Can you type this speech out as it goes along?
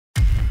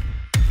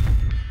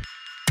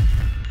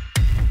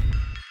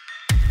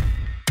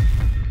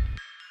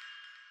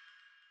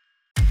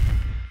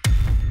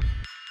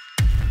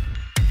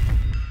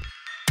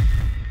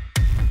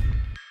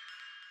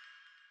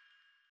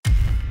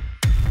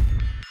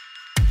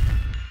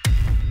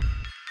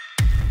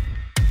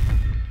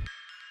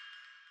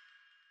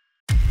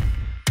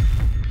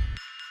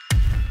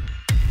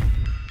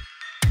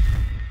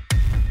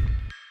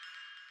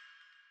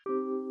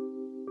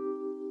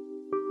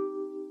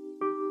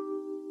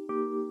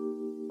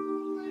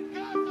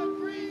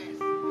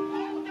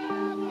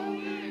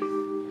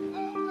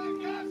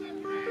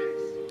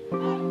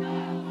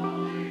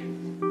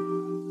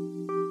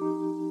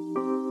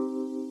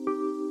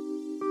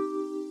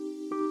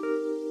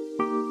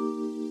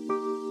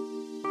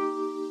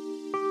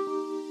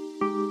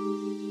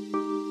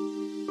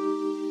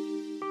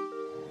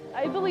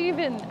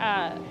believe in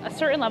a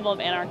certain level of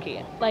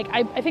anarchy. Like,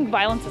 I think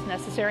violence is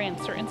necessary in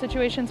certain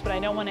situations, but I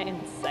don't want to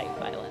incite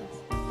violence.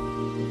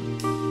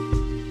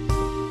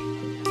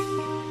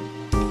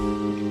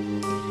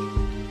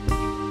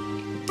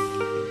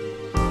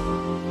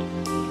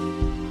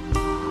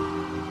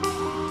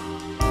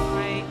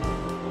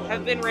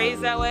 I've been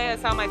raised that way.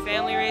 That's how my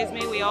family raised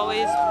me. We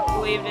always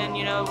believed in,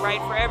 you know, right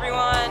for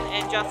everyone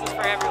and justice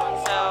for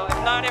everyone. So if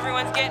not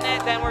everyone's getting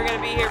it, then we're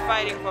going to be here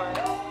fighting for it.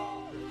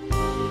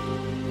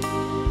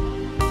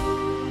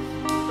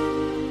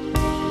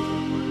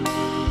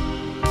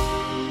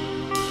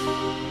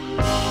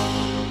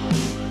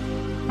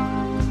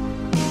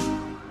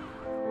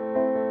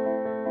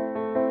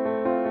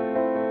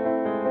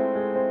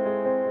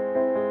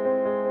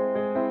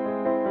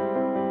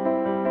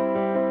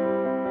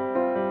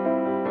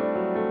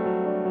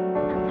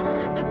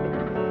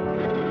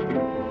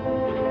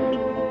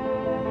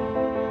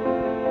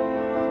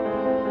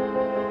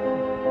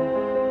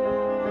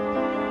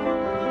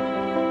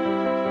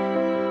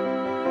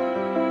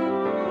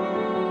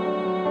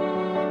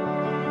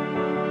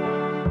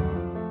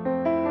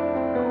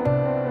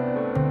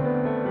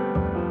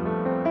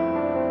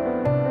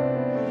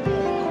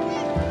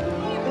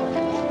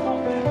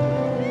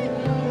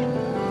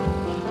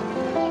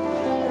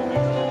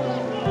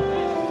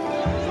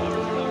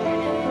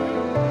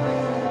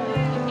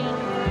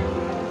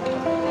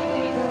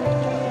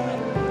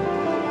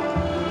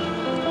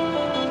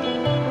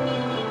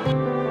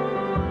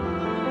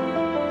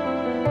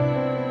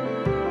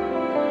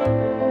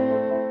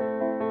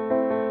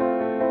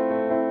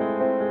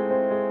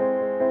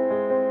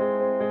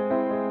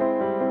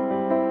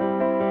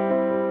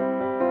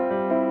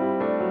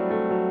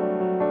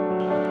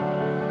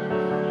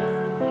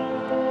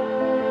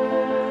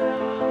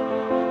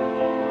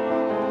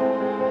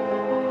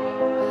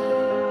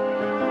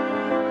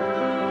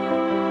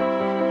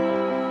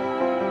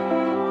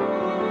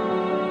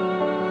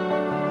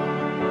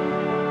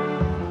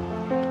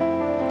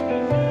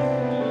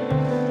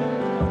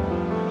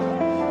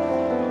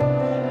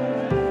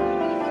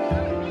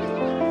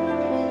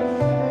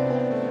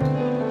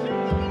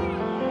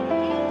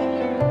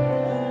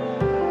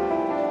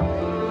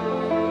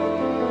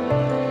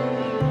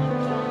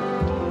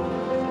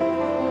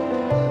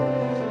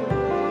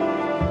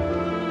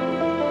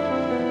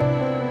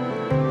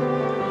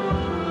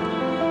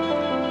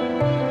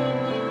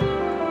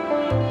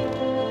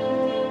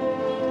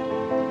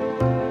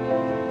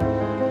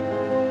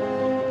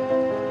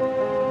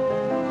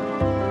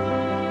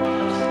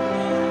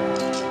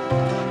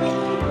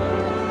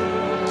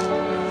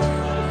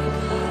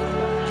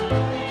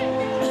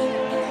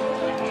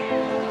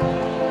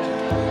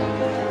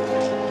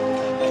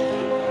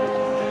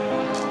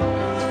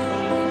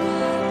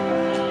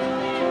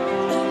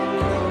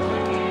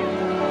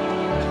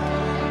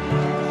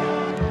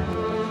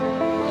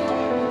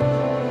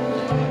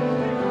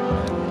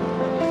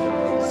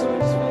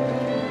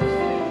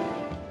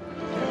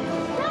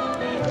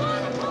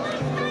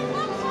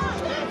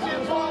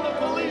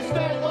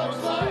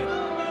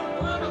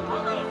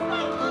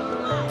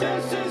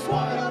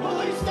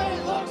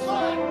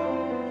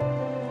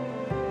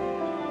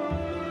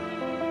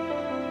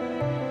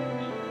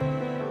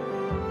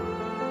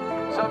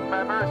 Some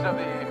members of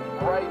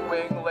the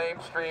right-wing,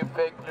 lamestream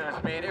fake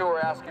news media were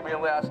asking me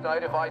last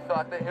night if I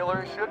thought that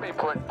Hillary should be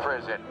put in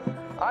prison.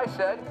 I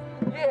said,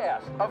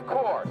 yes, of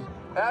course,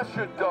 as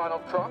should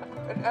Donald Trump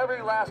and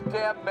every last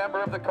damn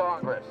member of the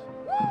Congress.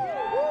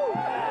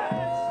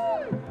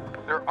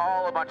 They're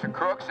all a bunch of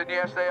crooks, and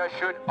yes, they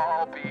should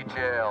all be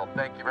jailed.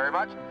 Thank you very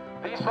much.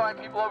 These fine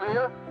people over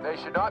here, they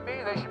should not be,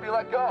 they should be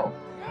let go.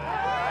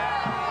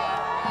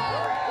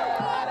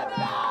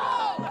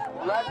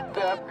 Let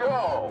them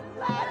go.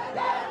 Let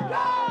them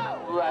go.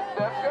 Let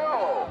them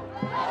go.